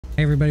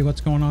Hey everybody, what's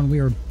going on? We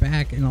are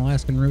back in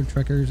Alaskan Road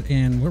Truckers,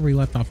 and where we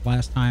left off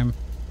last time,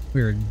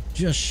 we were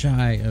just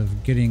shy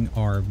of getting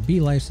our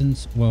B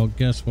license. Well,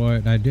 guess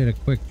what? I did a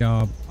quick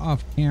job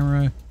off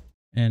camera,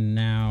 and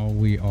now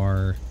we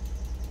are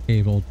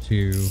able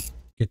to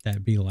get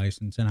that B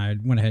license. And I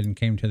went ahead and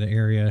came to the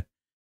area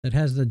that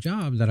has the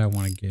job that I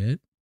want to get.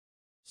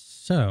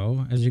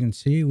 So, as you can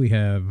see, we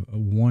have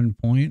 1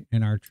 point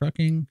in our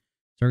trucking.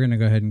 So we're going to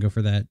go ahead and go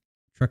for that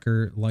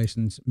trucker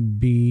license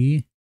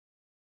B.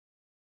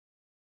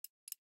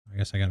 I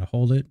guess I got to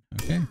hold it.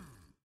 Okay.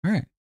 All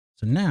right.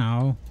 So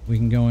now we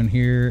can go in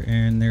here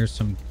and there's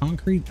some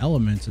concrete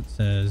elements. It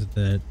says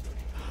that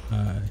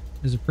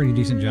is a pretty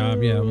decent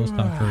job. Yeah, we'll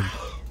stop for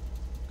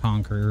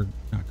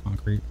not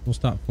concrete. We'll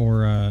stop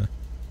for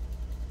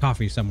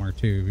coffee somewhere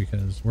too,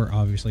 because we're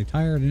obviously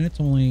tired and it's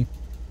only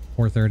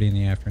 4:30 in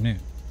the afternoon.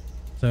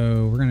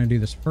 So we're going to do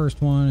this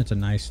first one. It's a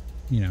nice,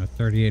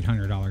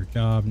 $3,800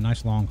 job.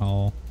 Nice long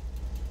haul.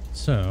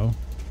 So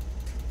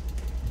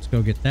let's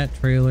go get that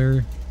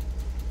trailer.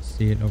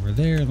 See it over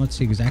there, and let's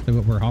see exactly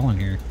what we're hauling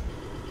here.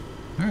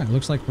 All right,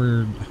 looks like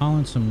we're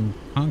hauling some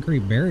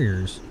concrete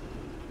barriers.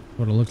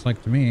 What it looks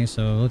like to me.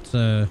 So let's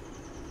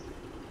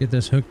get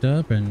this hooked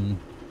up and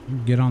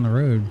get on the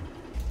road.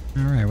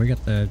 All right, we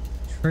got the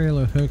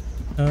trailer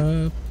hooked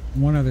up.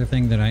 One other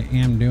thing that I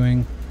am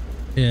doing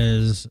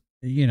is,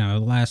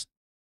 last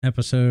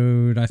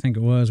episode, I think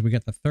it was, we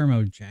got the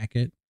thermo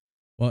jacket.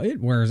 Well, it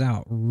wears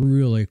out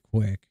really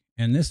quick,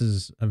 and this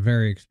is a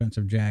very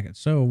expensive jacket.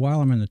 So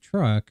while I'm in the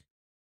truck,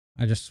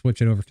 I just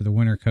switch it over to the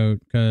winter coat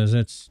because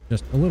it's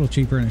just a little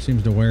cheaper and it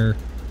seems to wear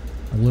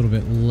a little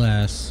bit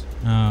less.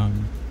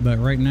 But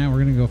right now we're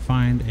going to go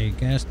find a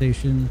gas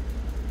station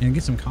and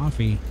get some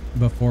coffee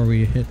before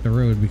we hit the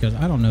road, because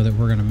I don't know that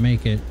we're going to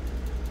make it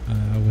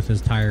with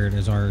as tired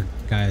as our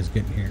guys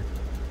getting here.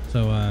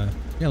 So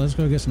yeah, let's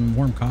go get some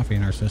warm coffee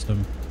in our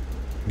system.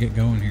 Get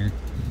going here.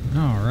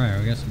 All right,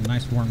 we got some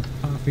nice warm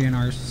coffee in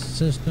our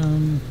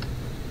system.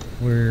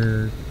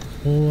 We're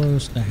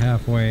close to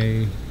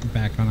halfway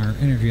back on our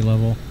energy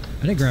level.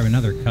 I did grab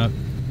another cup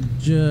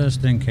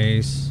just in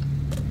case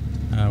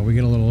we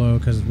get a little low,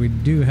 because we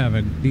do have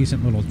a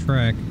decent little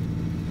trek.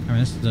 I mean,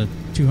 this is a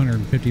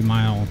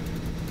 250-mile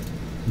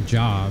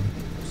job,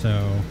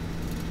 so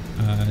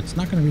it's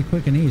not going to be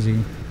quick and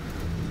easy,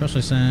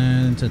 especially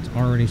since it's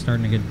already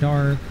starting to get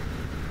dark.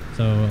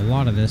 So a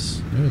lot of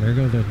this, oh, there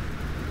goes the,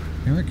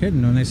 they weren't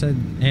kidding when they said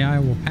AI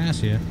will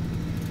pass you.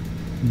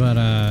 But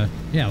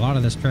yeah, a lot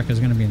of this trek is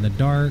going to be in the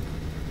dark,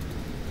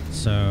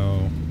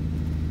 so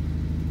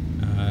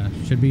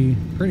should be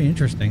pretty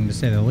interesting to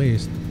say the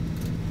least.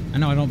 I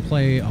know I don't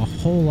play a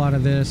whole lot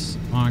of this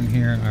on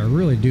here. I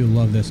really do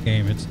love this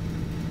game. It's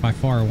by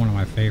far one of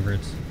my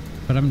favorites,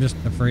 but I'm just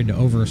afraid to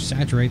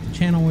oversaturate the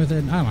channel with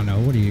it. I don't know.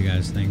 What do you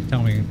guys think?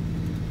 Tell me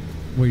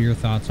what your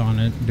thoughts on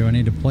it. Do I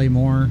need to play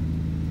more?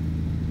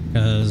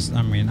 Because,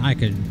 I mean, I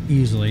could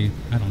easily,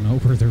 I don't know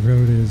where the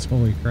road is.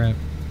 Holy crap.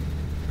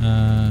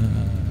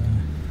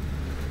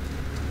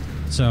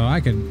 So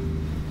I could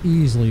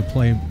easily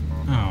play.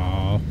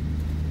 Oh,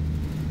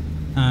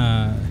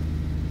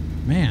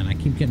 man, I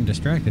keep getting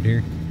distracted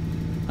here.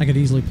 I could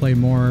easily play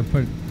more,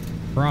 put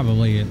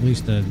probably at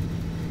least a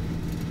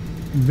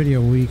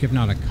video a week, if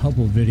not a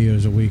couple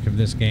videos a week of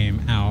this game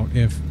out,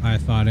 if I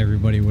thought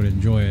everybody would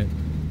enjoy it.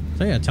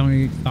 So yeah, tell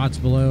me thoughts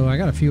below. I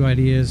got a few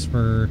ideas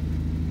for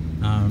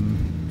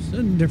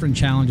some different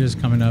challenges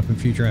coming up in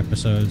future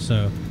episodes,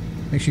 so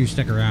make sure you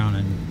stick around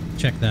and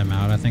check them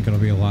out. I think it'll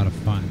be a lot of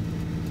fun.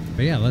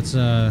 But yeah, let's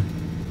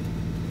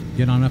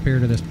get on up here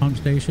to this pump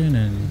station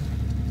and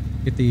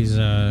get these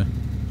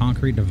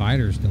concrete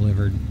dividers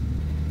delivered.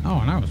 Oh,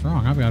 and I was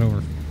wrong. I've got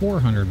over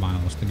 400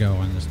 miles to go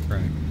on this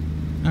trek.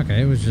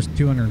 Okay, it was just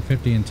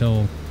 250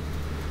 until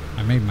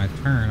I made my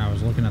turn. I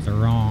was looking at the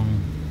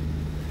wrong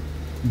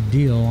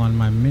deal on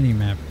my mini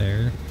map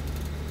there.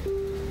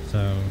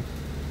 So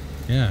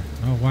yeah.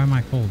 Oh, why am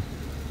I cold?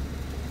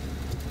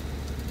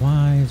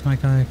 Why is my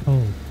guy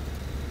cold?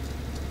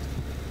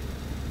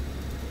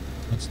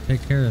 Let's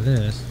take care of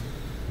this.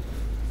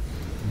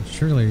 And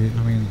surely,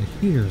 I mean, the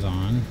heater's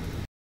on.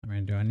 I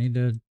mean, do I need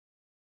to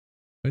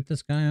put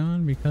this guy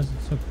on because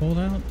it's so cold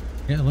out?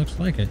 Yeah, it looks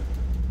like it.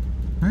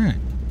 Alright.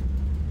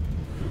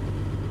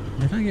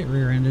 Did I get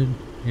rear-ended?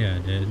 Yeah, I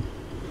did.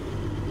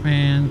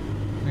 Man,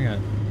 I got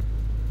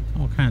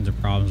all kinds of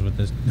problems with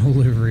this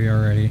delivery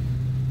already.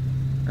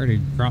 I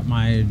already dropped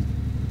my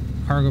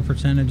cargo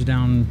percentage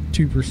down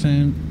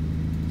 2%.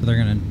 So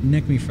they're going to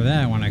nick me for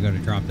that when I go to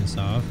drop this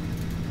off.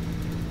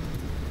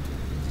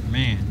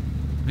 Man,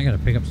 I gotta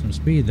pick up some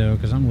speed though,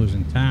 because I'm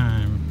losing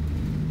time.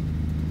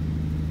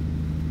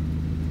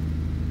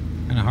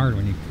 Kind of hard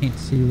when you can't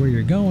see where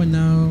you're going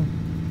though.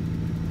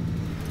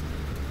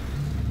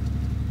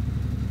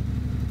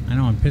 I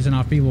know I'm pissing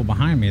off people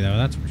behind me though,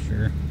 that's for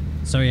sure.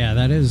 So yeah,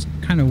 that is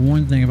kind of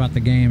one thing about the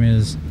game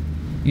is,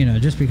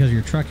 just because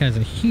your truck has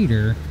a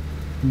heater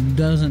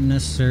doesn't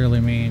necessarily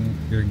mean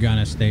you're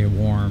gonna stay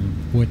warm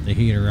with the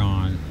heater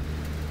on,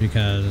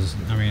 because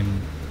I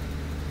mean,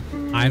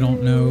 I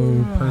don't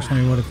know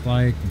personally what it's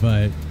like,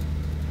 but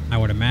I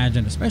would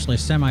imagine, especially a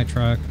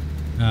semi-truck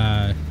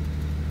at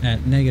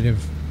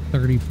negative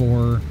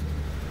 34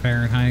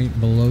 Fahrenheit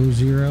below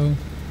zero,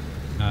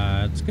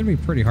 it's going to be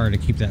pretty hard to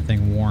keep that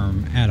thing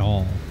warm at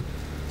all.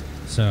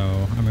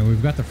 So, I mean,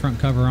 we've got the front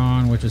cover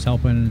on, which is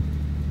helping,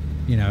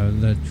 you know,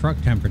 the truck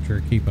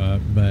temperature keep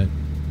up. But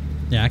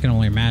yeah, I can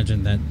only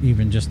imagine that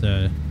even just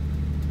a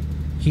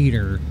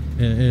heater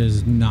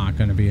is not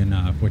going to be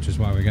enough, which is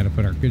why we got to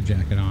put our good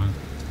jacket on.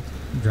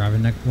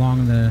 Driving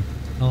along the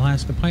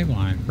Alaska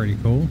pipeline, pretty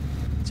cool.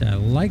 So I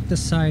like the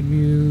side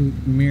view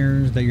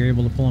mirrors that you're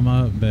able to pull them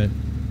up, but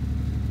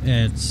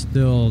it's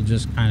still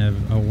just kind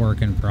of a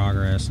work in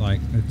progress.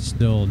 Like, it's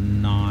still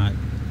not,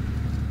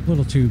 a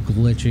little too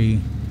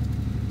glitchy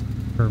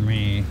for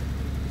me.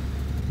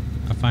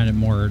 I find it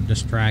more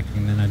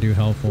distracting than I do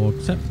helpful,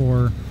 except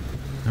for,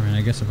 I mean,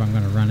 I guess if I'm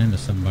going to run into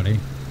somebody,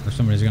 or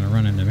somebody's going to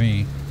run into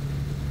me,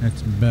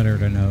 it's better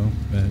to know,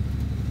 but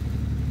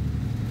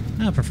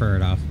I prefer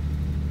it off.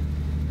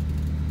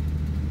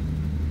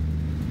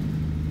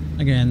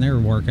 Again, they're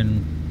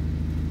working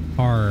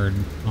hard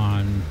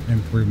on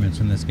improvements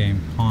in this game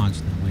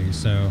constantly.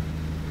 So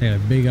they had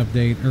a big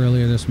update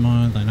earlier this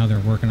month. I know they're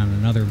working on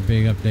another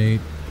big update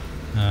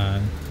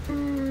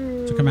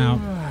to come out,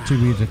 to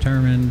be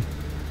determined.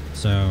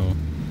 So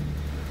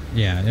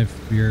yeah, if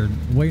you're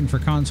waiting for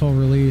console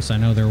release, I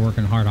know they're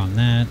working hard on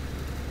that.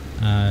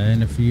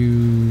 And if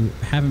you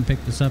haven't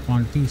picked this up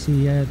on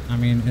PC yet, I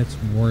mean, it's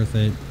worth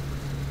it.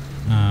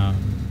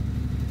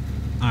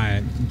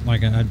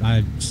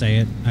 I say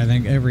it, I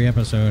think every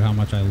episode, how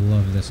much I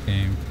love this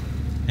game,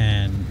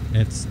 and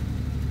it's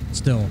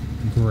still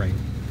great.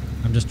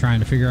 I'm just trying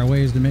to figure out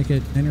ways to make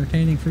it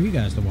entertaining for you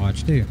guys to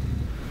watch too.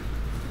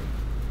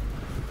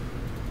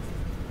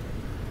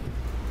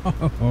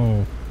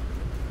 Oh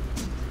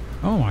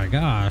my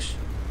gosh.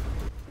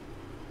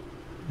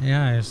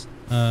 Yeah, it's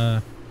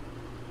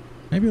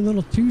maybe a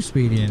little too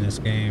speedy in this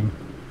game.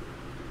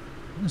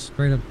 I just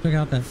straight up took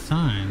out that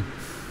sign.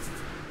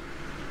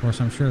 Of course,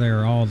 I'm sure they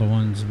were all the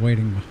ones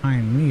waiting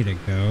behind me to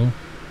go,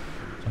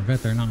 so I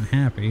bet they're not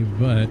happy,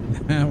 but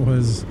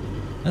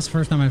that's the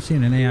first time I've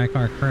seen an AI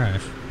car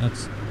crash.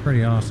 That's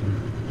pretty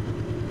awesome.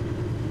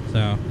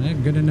 So,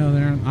 good to know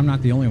that I'm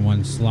not the only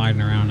one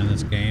sliding around in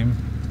this game.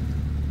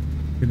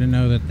 Good to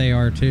know that they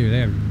are too. They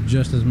have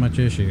just as much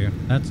issue.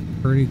 That's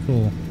pretty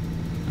cool.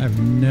 I've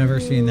never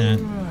seen that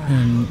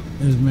in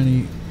as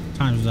many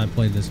times as I've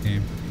played this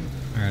game.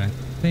 Alright, I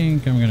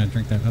think I'm going to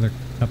drink that other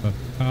cup of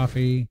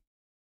coffee.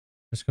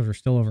 Just because we're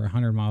still over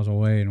 100 miles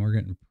away and we're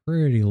getting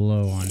pretty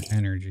low on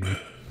energy.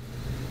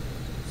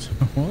 So,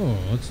 whoa,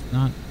 let's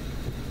not...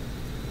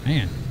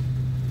 Man.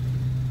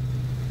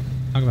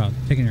 Talk about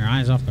taking your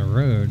eyes off the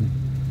road.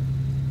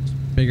 It's a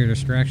bigger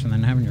distraction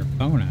than having your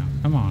phone out.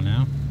 Come on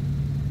now.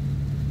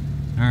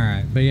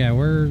 Alright, but yeah,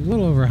 we're a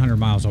little over 100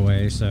 miles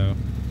away, so...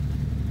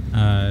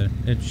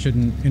 it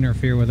shouldn't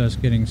interfere with us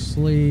getting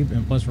sleep,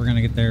 and plus we're going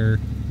to get there,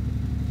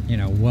 you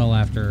know, well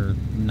after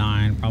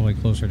 9, probably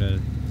closer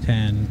to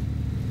 10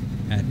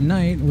 at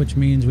night, which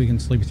means we can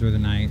sleep through the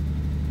night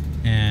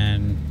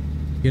and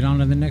get on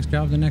to the next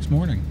job the next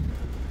morning.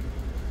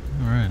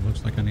 All right,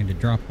 looks like I need to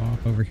drop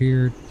off over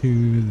here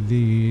to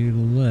the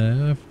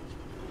left.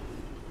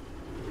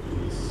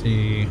 Let's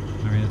see.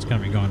 I mean, it's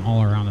gonna be going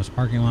all around this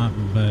parking lot,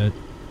 but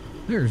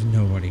there's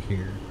nobody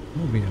here.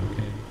 We'll be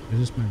okay. Is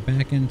this my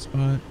back end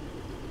spot?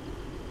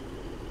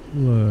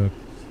 Looks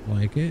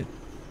like it.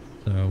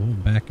 So we'll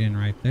back in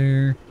right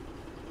there,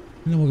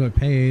 and then we'll get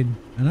paid.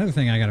 Another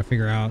thing I got to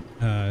figure out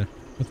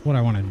with what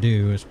I want to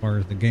do as far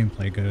as the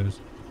gameplay goes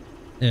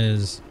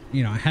is,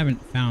 you know, I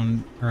haven't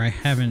found, or I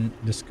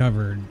haven't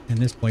discovered in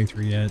this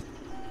playthrough yet,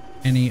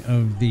 any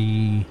of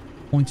the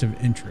points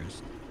of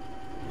interest.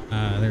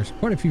 There's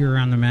quite a few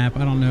around the map.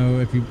 I don't know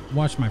if you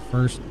watched my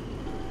first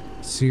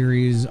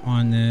series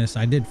on this.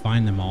 I did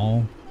find them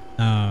all.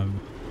 I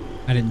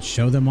didn't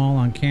show them all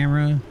on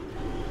camera,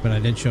 but I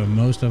did show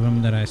most of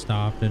them that I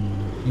stopped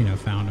and, you know,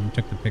 found them,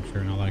 took the picture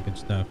and all that good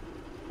stuff.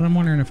 But I'm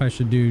wondering if I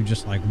should do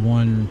just like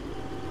one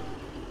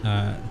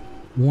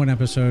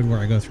episode where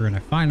I go through and I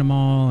find them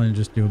all and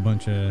just do a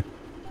bunch of,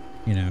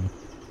 you know,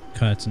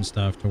 cuts and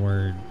stuff to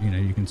where, you know,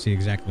 you can see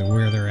exactly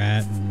where they're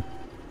at and,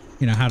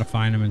 you know, how to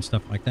find them and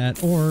stuff like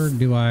that. Or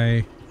do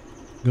I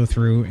go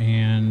through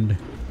and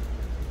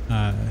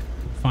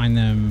find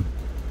them,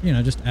 you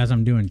know, just as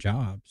I'm doing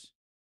jobs?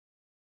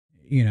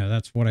 You know,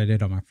 that's what I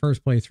did on my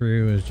first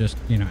playthrough, is just,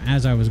 you know,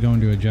 as I was going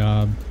to a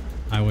job,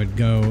 I would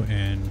go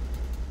and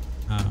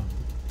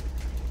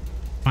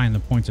find the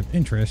points of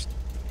interest.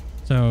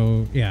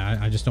 So yeah,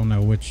 I just don't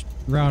know which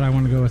route I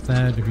want to go with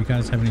that. If you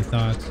guys have any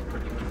thoughts,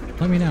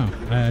 let me know.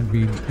 I'd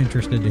be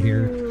interested to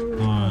hear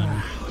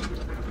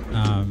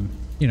on,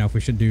 you know, if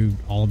we should do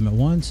all of them at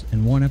once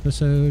in one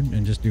episode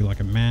and just do like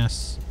a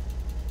mass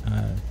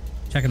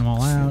checking them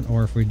all out,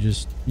 or if we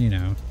just, you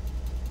know,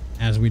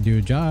 as we do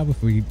a job,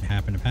 if we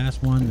happen to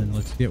pass one, then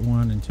let's get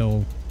one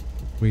until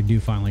we do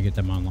finally get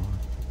them unlocked.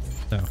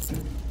 So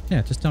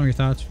yeah, just tell me your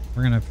thoughts.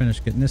 We're gonna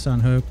finish getting this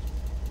unhooked,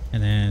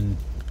 and then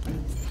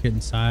get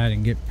inside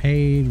and get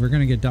paid. We're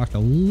gonna get docked a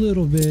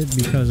little bit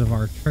because of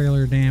our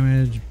trailer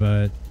damage,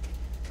 but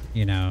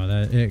you know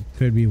that it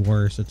could be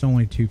worse. It's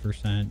only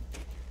 2%.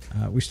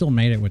 We still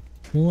made it with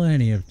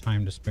plenty of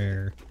time to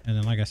spare, and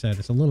then like I said,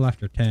 it's a little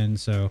after 10,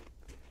 so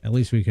at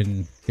least we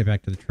can get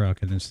back to the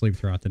truck and then sleep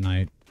throughout the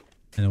night,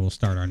 and then we'll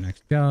start our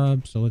next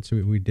job. So let's see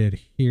what we did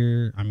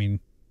here. I mean,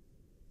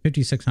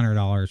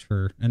 $5,600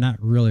 for, and that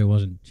really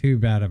wasn't too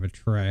bad of a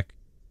trek,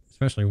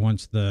 especially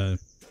once the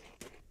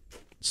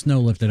snow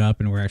lifted up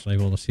and we're actually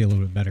able to see a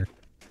little bit better.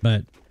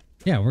 But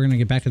yeah, we're gonna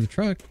get back to the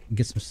truck,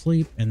 get some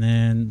sleep, and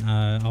then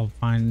I'll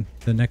find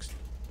the next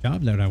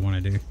job that I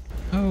want to do.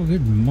 Oh,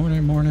 good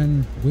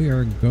morning. We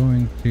are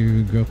going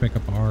to go pick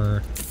up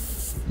our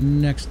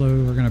next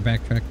load. We're gonna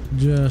backtrack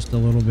just a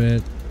little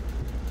bit,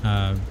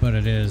 but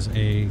it is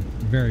a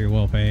very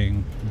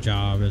well-paying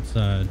job. It's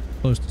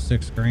close to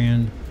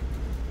 $6,000.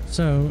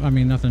 So I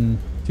mean, nothing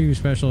too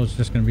special. It's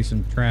just gonna be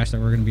some trash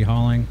that we're gonna be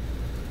hauling,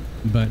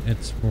 but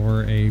it's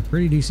for a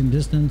pretty decent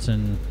distance,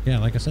 and yeah,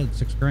 like I said,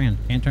 $6,000,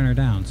 can't turn her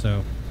down.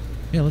 So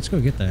yeah, let's go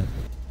get that.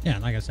 Yeah,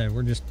 like I said,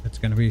 it's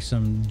gonna be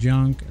some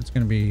junk. It's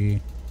gonna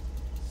be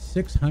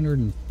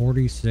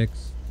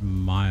 646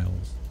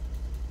 miles.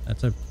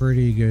 That's a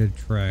pretty good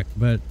trek,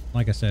 but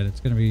like I said, it's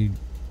gonna be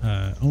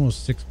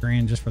almost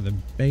 $6,000 just for the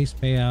base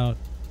payout.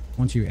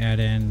 Once you add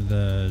in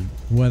the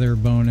weather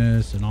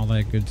bonus and all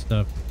that good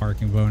stuff, the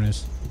parking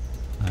bonus,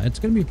 it's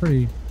gonna be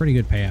pretty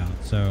good payout.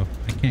 So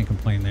I can't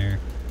complain there.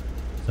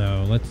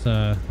 So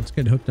let's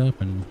get hooked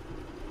up and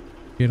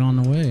get on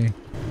the way.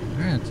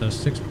 All right, so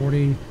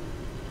 640,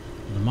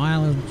 the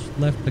mileage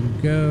left to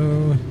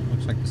go.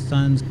 Looks like the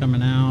sun's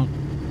coming out.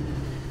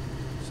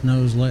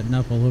 Snow's letting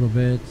up a little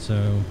bit.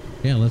 So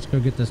yeah, let's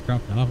go get this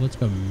dropped off. Let's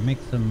go make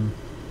some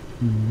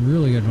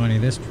really good money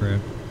this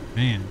trip,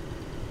 man.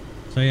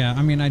 So yeah,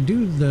 I mean, I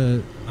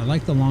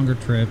like the longer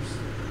trips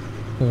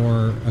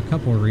for a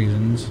couple of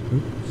reasons.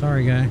 Oops,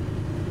 sorry guy.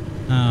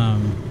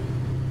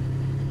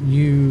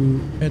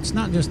 It's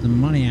not just the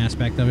money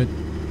aspect of it,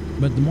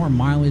 but the more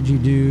mileage you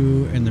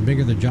do and the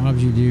bigger the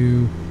jobs you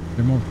do,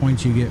 the more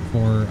points you get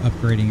for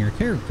upgrading your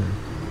character.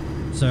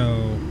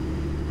 So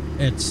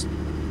it's,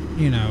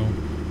 you know,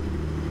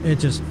 it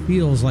just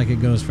feels like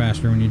it goes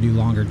faster when you do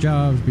longer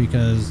jobs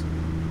because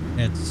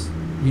it's,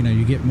 you know,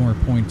 you get more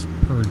points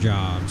per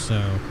job.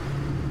 So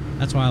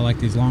that's why I like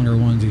these longer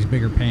ones, these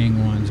bigger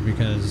paying ones,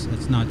 because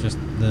it's not just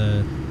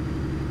the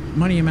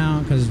money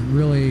amount. Because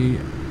really,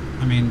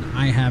 I mean,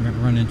 I haven't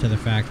run into the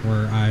fact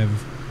where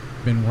I've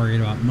been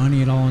worried about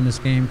money at all in this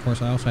game. Of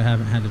course, I also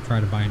haven't had to try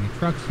to buy any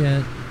trucks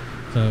yet,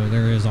 so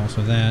there is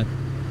also that.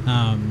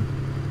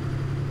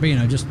 But you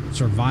know, just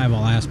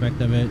survival aspect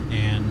of it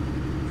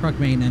and truck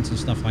maintenance and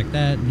stuff like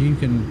that, you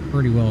can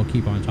pretty well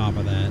keep on top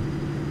of that,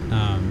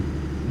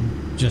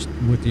 just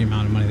with the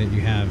amount of money that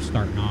you have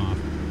starting off.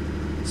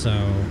 So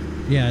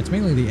yeah, it's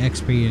mainly the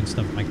XP and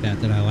stuff like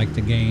that that I like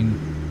to gain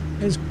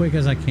as quick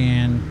as I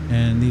can,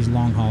 and these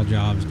long haul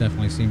jobs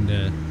definitely seem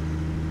to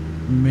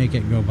make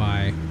it go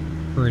by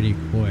pretty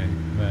quick.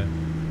 But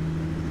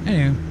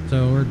anyway,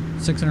 so we're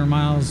 600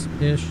 miles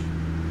ish.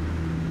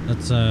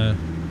 Let's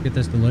get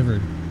this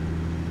delivered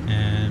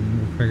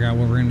and we'll figure out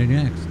what we're gonna do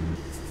next.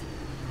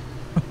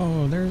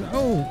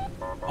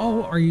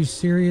 Oh, are you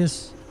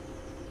serious?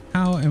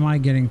 How am I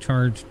getting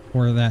charged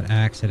for that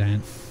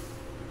accident?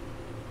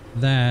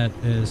 That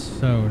is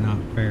so not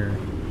fair.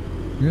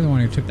 You're the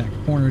one who took that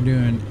corner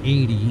doing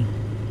 80.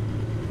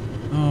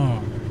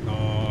 Oh my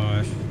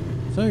gosh.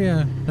 So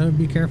yeah,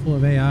 be careful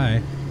of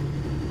AI.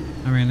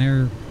 I mean,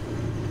 they're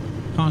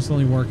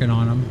constantly working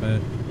on them,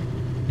 but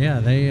yeah,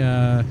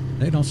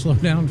 they don't slow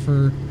down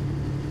for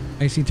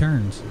icy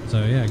turns.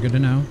 So yeah, good to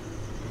know.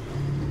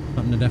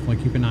 Something to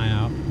definitely keep an eye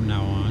out from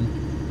now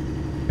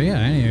on. But yeah,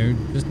 anyway,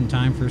 just in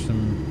time for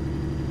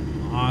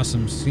some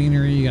awesome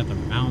scenery. You got the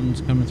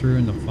mountains coming through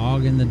and the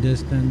fog in the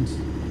distance.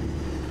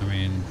 I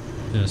mean,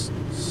 just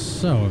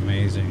so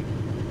amazing.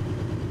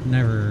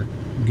 Never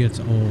gets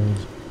old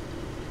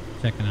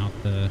checking out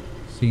the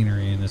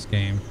scenery in this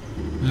game.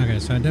 Okay,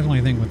 so I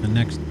definitely think with the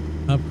next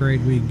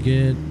upgrade we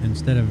get,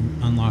 instead of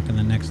unlocking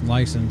the next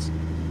license,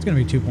 it's gonna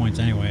be 2 points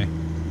anyway,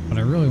 but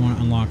I really want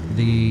to unlock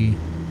the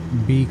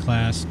B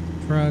class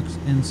trucks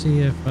and see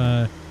if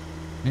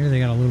maybe they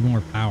got a little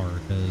more power,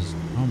 because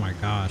oh my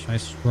gosh, I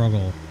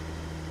struggle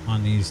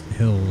on these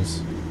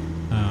hills,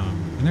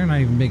 and they're not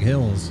even big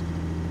hills,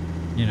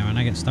 you know, and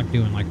I get stuck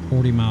doing like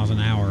 40 miles an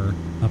hour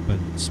up a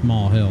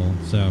small hill.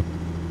 So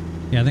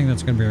yeah, I think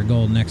that's gonna be our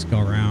goal next go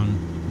around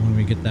when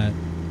we get that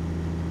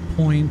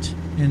point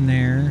in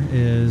there,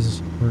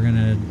 is we're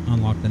gonna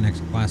unlock the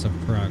next class of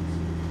trucks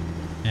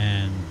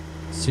and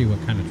see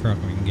what kind of truck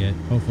we can get.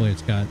 Hopefully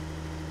it's got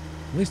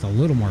at least a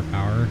little more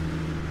power,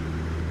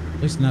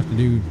 at least enough to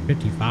do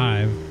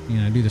 55,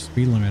 you know, do the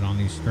speed limit on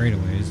these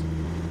straightaways.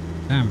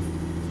 I'm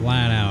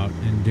flat out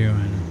and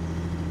doing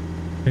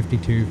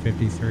 52,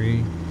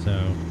 53.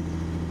 So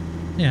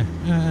yeah,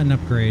 an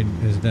upgrade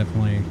is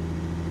definitely,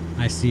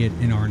 I see it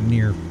in our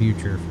near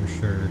future for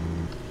sure.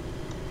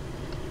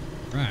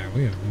 Right,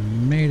 we have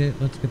made it.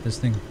 Let's get this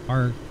thing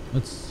parked.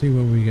 Let's see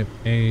what we get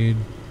paid.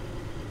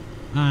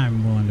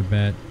 I'm willing to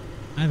bet.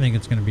 I think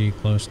it's going to be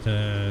close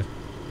to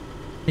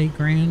 8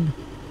 grand.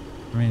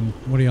 I mean,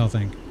 what do y'all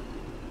think?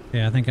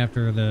 Yeah, I think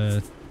after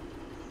the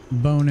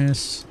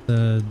bonus,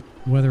 the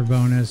weather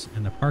bonus,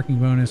 and the parking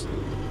bonus,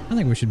 I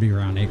think we should be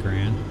around 8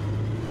 grand.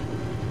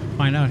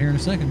 Find out here in a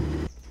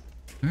second.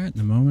 All right,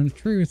 the moment of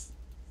truth.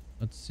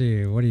 Let's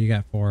see. What do you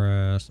got for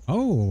us?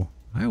 Oh,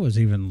 I was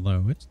even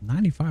low. It's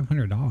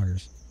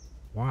 $9,500.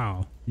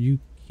 Wow. You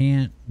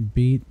can't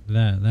beat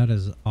that. That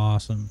is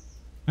awesome.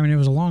 I mean, it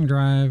was a long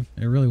drive.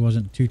 It really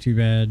wasn't too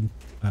bad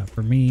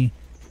for me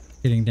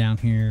getting down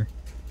here.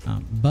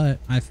 But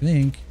I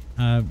think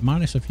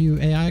minus a few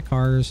AI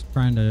cars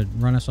trying to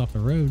run us off the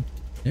road,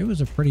 it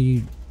was a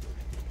pretty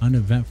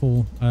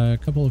uneventful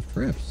couple of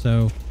trips.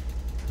 So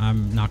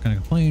I'm not going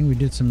to complain. We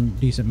did some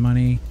decent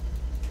money.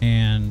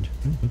 And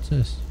ooh, what's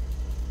this?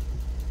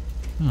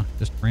 Huh,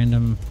 just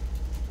random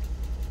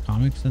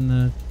comics in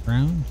the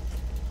ground.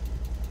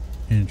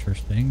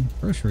 Interesting.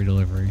 Grocery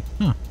delivery.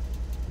 Huh.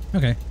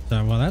 Okay.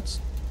 So, well, that's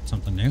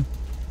something new.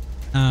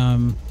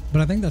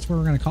 But I think that's where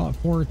we're going to call it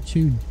for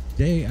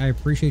today. I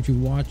appreciate you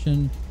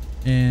watching.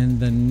 In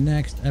the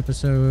next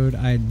episode,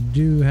 I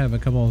do have a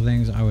couple of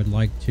things I would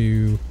like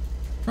to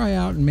try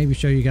out and maybe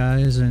show you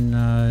guys,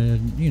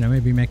 and you know,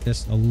 maybe make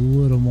this a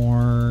little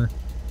more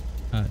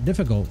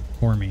difficult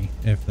for me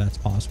if that's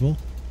possible.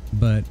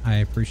 But I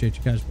appreciate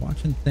you guys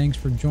watching. Thanks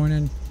for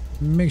joining.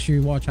 Make sure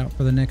you watch out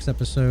for the next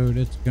episode.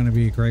 It's going to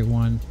be a great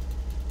one.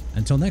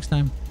 Until next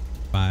time,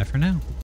 bye for now.